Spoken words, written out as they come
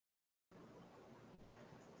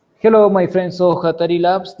Hello, my friends of Hatari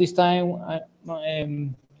Labs. This time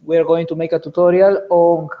we are going to make a tutorial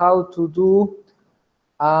on how to do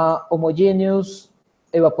homogeneous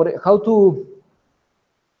how to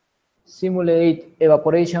simulate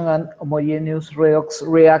evaporation and homogeneous redox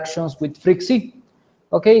reactions with Phreeqc.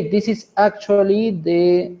 Okay, this is actually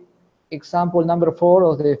the example number 4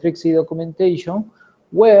 of the Phreeqc documentation,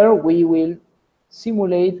 where we will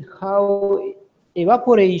simulate how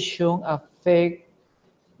evaporation affects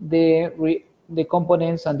the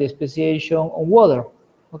components and the speciation on water.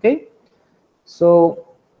 Okay, so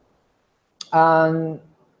and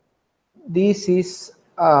this is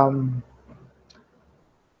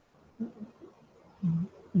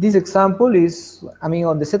this example is,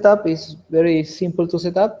 on the setup is very simple to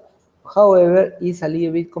set up. However, it's a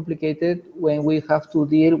little bit complicated when we have to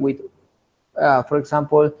deal with, for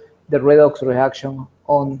example, the redox reaction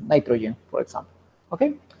on nitrogen, for example.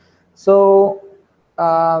 Okay, so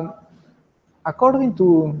according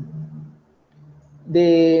to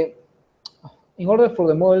in order for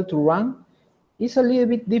the model to run, it's a little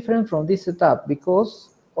bit different from this setup because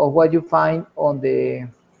of what you find on the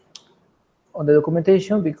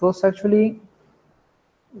documentation, because actually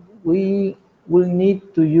we will need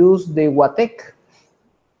to use the WATEC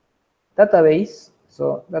database.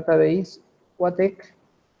 So database WATEC,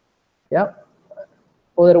 yeah.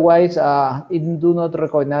 Otherwise, it do not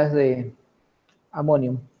recognize the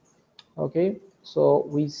ammonium. Okay, so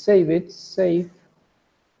we save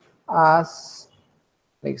as,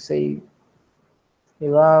 let's say,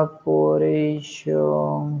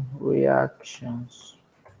 evaporation reactions.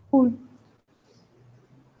 Cool.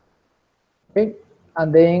 Okay,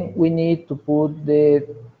 and then we need to put the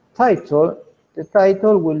title. The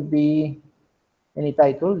title will be any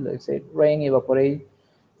title, let's say rain evaporate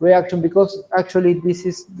reaction, because actually this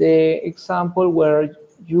is the example where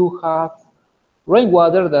you have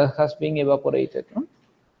rainwater that has been evaporated.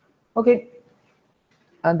 Okay,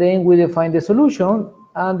 and then we define the solution,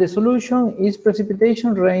 and the solution is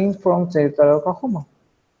precipitation rain from Central Oklahoma.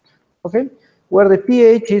 Okay, where the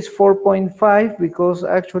pH is 4.5 because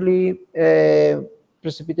actually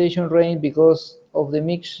precipitation rain, because of the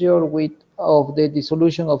mixture of the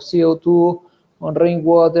dissolution of CO2 on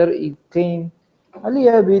rainwater, it came a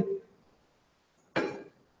little bit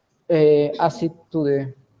acid to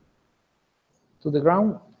the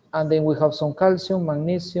ground, and then we have some calcium,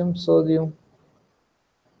 magnesium, sodium,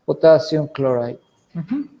 potassium chloride.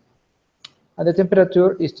 And the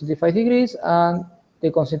temperature is 25 degrees, and the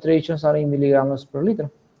concentrations are in milligrams per liter.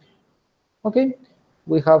 Okay,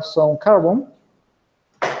 we have some carbon,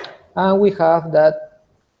 and we have that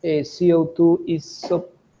CO2 is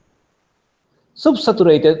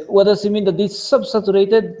subsaturated. What does it mean that it's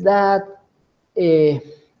subsaturated?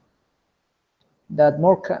 That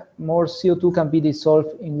more CO2 can be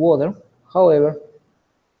dissolved in water. However,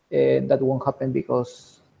 that won't happen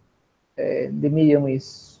because the medium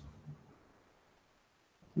is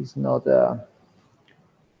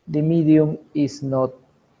not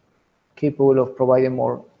capable of providing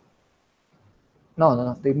more.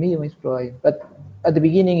 No, the medium is provided, but at the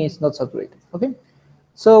beginning it's not saturated. Okay,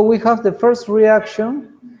 so we have the first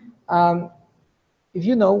reaction. If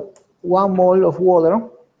you know, 1 mole of water,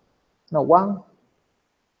 no, one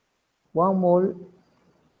mole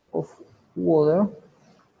of water,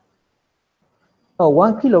 no,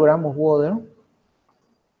 1 kilogram of water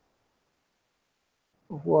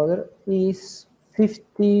is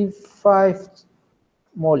 55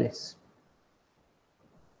 moles.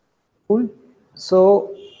 Cool.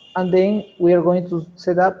 So, and then we are going to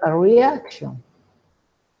set up a reaction.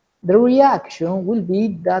 The reaction will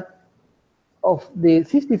be that of the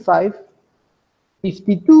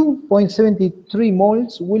 52.73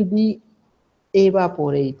 moles will be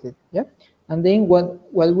evaporated. Yeah, and then what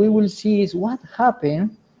we will see is what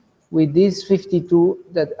happened with this 52.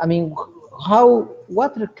 How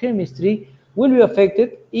water chemistry will be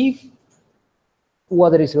affected if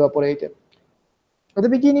water is evaporated. At the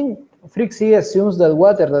beginning, Phreeqc assumes that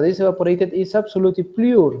water that is evaporated is absolutely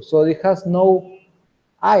pure, so it has no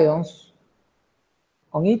ions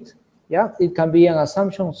on it. Yeah, it can be an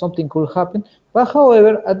assumption, something could happen. But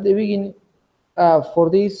however, at the beginning, for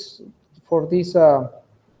this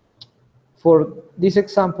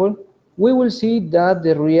example, we will see that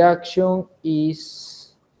the reaction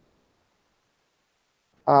is,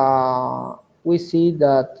 we see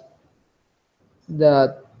that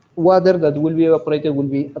water that will be evaporated will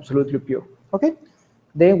be absolutely pure. Okay,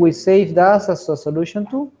 then we save that as a solution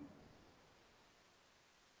too.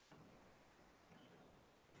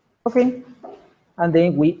 Okay, and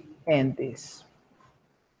then we end this.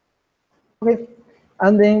 Okay,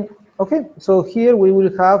 and then Okay, so here we will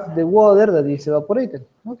have the water that is evaporated.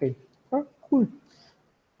 Okay, cool.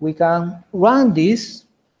 We can run this.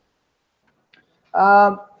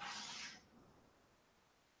 Um,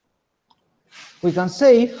 we can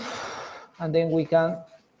save, and then we can.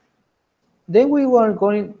 Then we are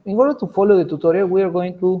going, in order to follow the tutorial, we are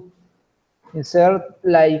going to insert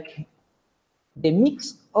like the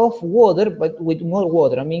mix of water, but with more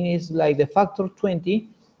water. I mean, it's like the factor 20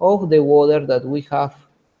 of the water that we have,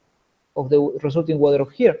 of the resulting water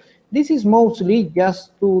of here. This is mostly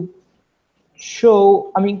just to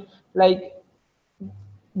show, I mean, like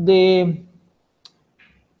the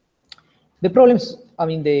problems, I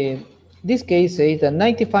mean, this case says that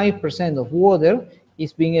 95% of water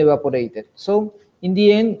is being evaporated. So in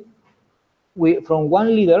the end, from 1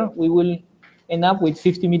 liter, we will end up with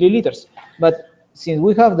 50 milliliters. But since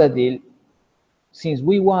we have that deal, since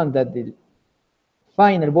we want that the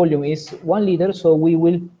final volume is 1 liter, so we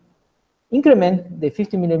will increment the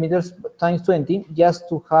 50 millimeters times 20 just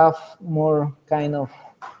to have more kind of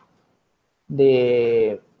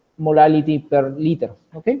the molality per liter.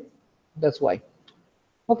 Okay, that's why.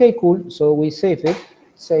 Okay, cool. So we save it,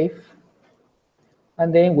 save,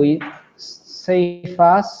 and then we save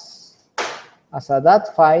as a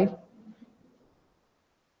 .dat file,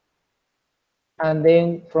 and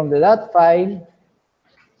then from the .dat file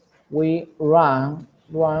we run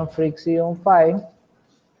Phreeqc on file,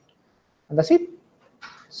 and that's it.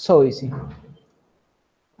 So easy.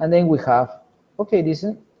 And then we have, okay, this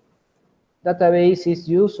database is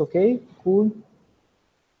used, okay, cool.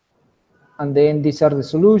 And then these are the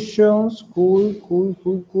solutions, cool, cool,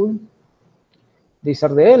 cool, cool. These are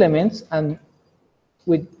the elements, and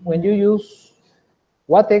when you use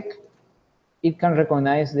WATEC, it can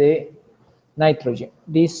recognize the nitrogen,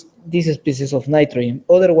 this species of nitrogen.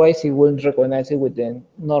 Otherwise, it won't recognize it with the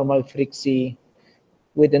normal Phreeqc,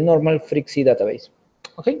 database.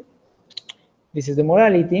 Okay, this is the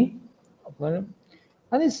morality,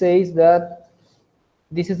 and it says that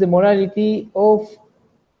this is the morality of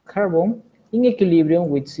carbon in equilibrium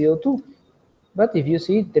with CO2. But if you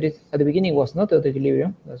see, there is, at the beginning was not at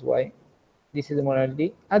equilibrium. That's why this is the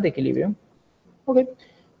morality at equilibrium. Okay,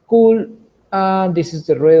 cool. This is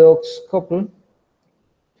the redox couple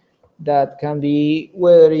that can be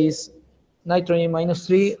whether it's nitrogen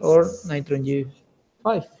 -3 or nitrogen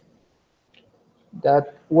 5.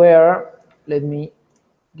 That where, let me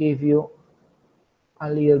give you a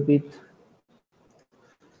little bit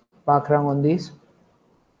background on this.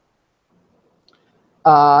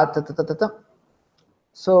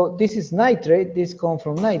 So this is nitrate, this comes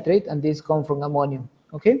from nitrate, and this comes from ammonium,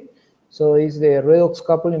 okay? So it's the redox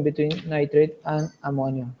coupling between nitrate and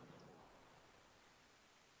ammonium.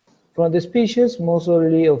 From the species,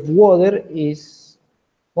 mostly of water is,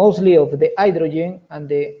 mostly of the hydrogen and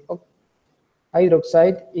the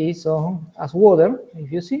hydroxide is as water,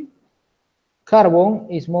 if you see. Carbon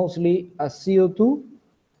is mostly as CO2.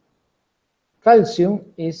 Calcium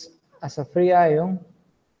is as a free ion.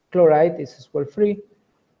 Chloride is as well free.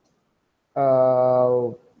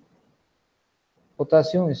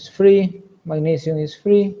 Potassium is free. Magnesium is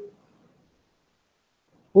free.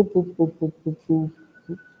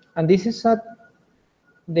 And this is at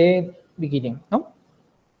the beginning. No?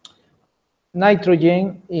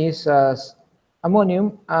 Nitrogen is as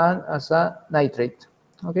ammonium and as a nitrate.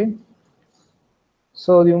 Okay.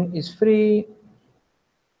 Sodium is free,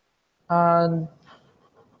 and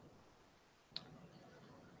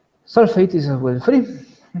sulfate is as well free.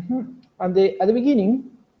 And at the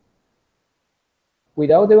beginning,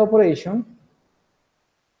 without evaporation,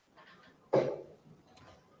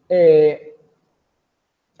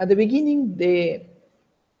 at the beginning,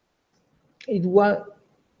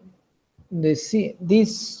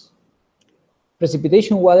 this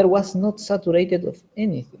precipitation water was not saturated of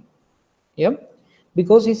anything. Yeah,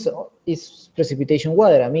 because it's precipitation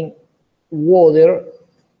water. I mean, water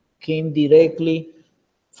came directly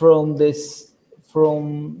from the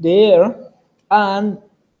air, and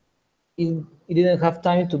it didn't have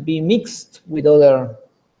time to be mixed with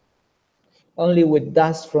only with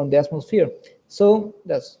dust from the atmosphere. So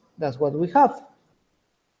that's what we have.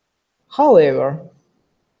 However,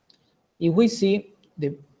 if we see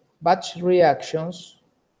the batch reactions,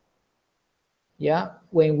 yeah,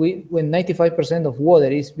 when 95% of water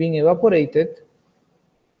is being evaporated,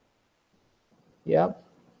 yeah,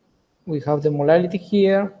 we have the molality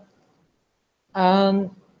here, and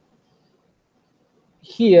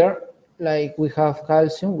here, like we have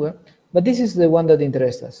calcium, but this is the one that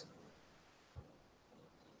interests us.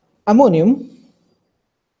 Ammonium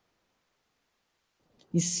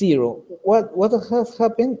is 0. What has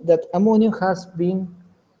happened? That ammonium has been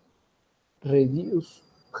reduced,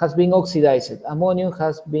 has been oxidized. Ammonium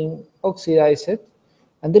has been oxidized,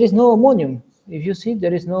 and there is no ammonium. If you see,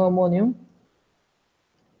 there is no ammonium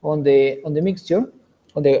on the mixture,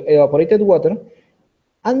 on the evaporated water,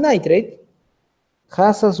 and nitrate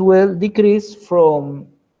has as well decreased from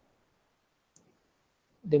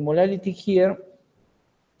the molality here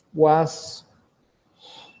was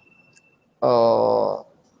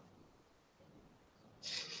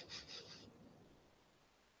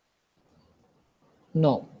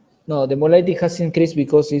no, the molality has increased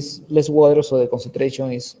because it's less water, so the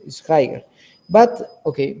concentration is higher. But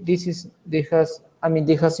okay, this has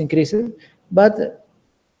increased, but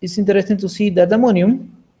it's interesting to see that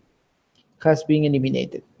ammonium has been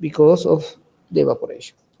eliminated because of the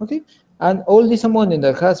evaporation. Okay, and all this ammonium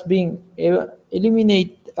that has been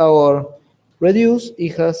eliminated or reduced,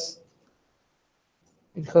 it has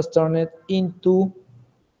turned into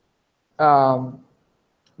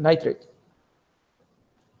nitrate,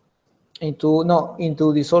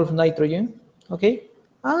 into dissolved nitrogen. Okay,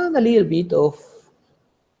 and a little bit of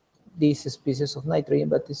these species of nitrogen,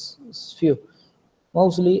 but it's few,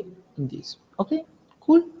 mostly in this. Okay,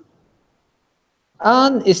 cool.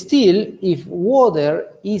 And still, if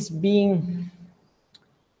water is being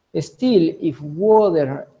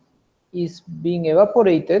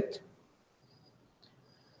evaporated,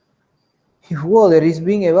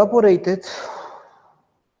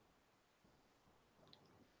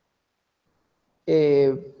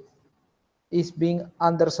 is being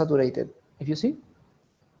undersaturated. If you see,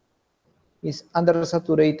 is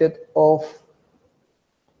undersaturated of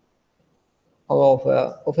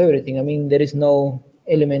everything. I mean, there is no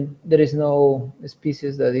element, there is no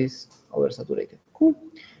species that is oversaturated. Cool.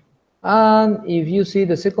 And if you see,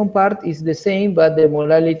 the second part is the same, but the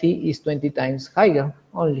molality is 20 times higher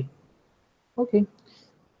only. Okay,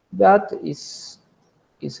 that is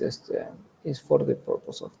for the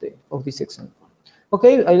purpose of this example.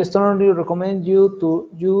 Okay, I strongly recommend you to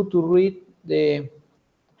read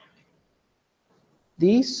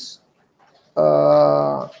this.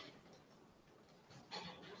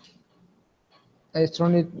 I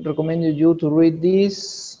strongly recommend you to read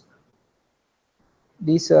this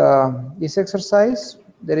exercise.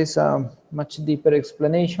 There is a much deeper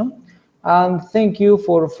explanation. And thank you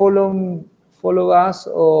for follow us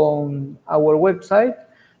on our website.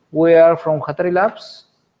 We are from Hatari Labs.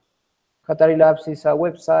 Hatari Labs is a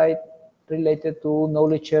website related to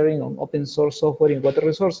knowledge sharing on open source software in water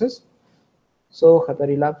resources. So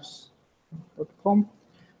hatarilabs.com.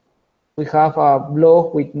 We have a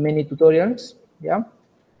blog with many tutorials. Yeah,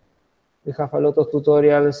 we have a lot of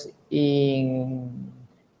tutorials in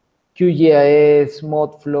QGIS,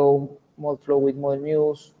 ModFlow with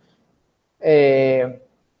ModMuse,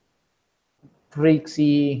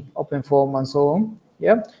 Phreeqc, OpenFOAM, and so on.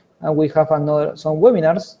 Yeah, and we have some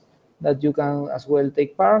webinars that you can as well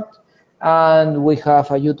take part. And we have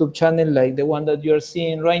a YouTube channel like the one that you're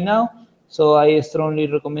seeing right now. So I strongly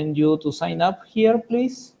recommend you to sign up here,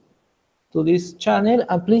 please, to this channel,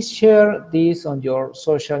 and please share this on your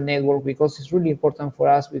social network, because it's really important for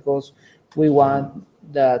us, because we want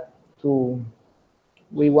to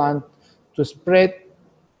spread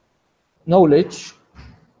knowledge,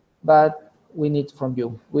 but we need from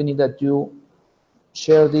you. We need that you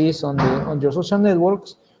share this on your social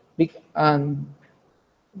networks, and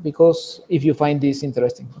because if you find this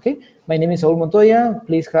interesting. Okay, my name is Saul Montoya.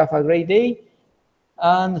 Please have a great day,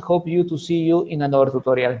 and hope to see you in another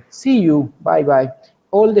tutorial. See you. Bye bye.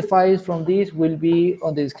 All the files from this will be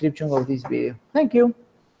on the description of this video. Thank you.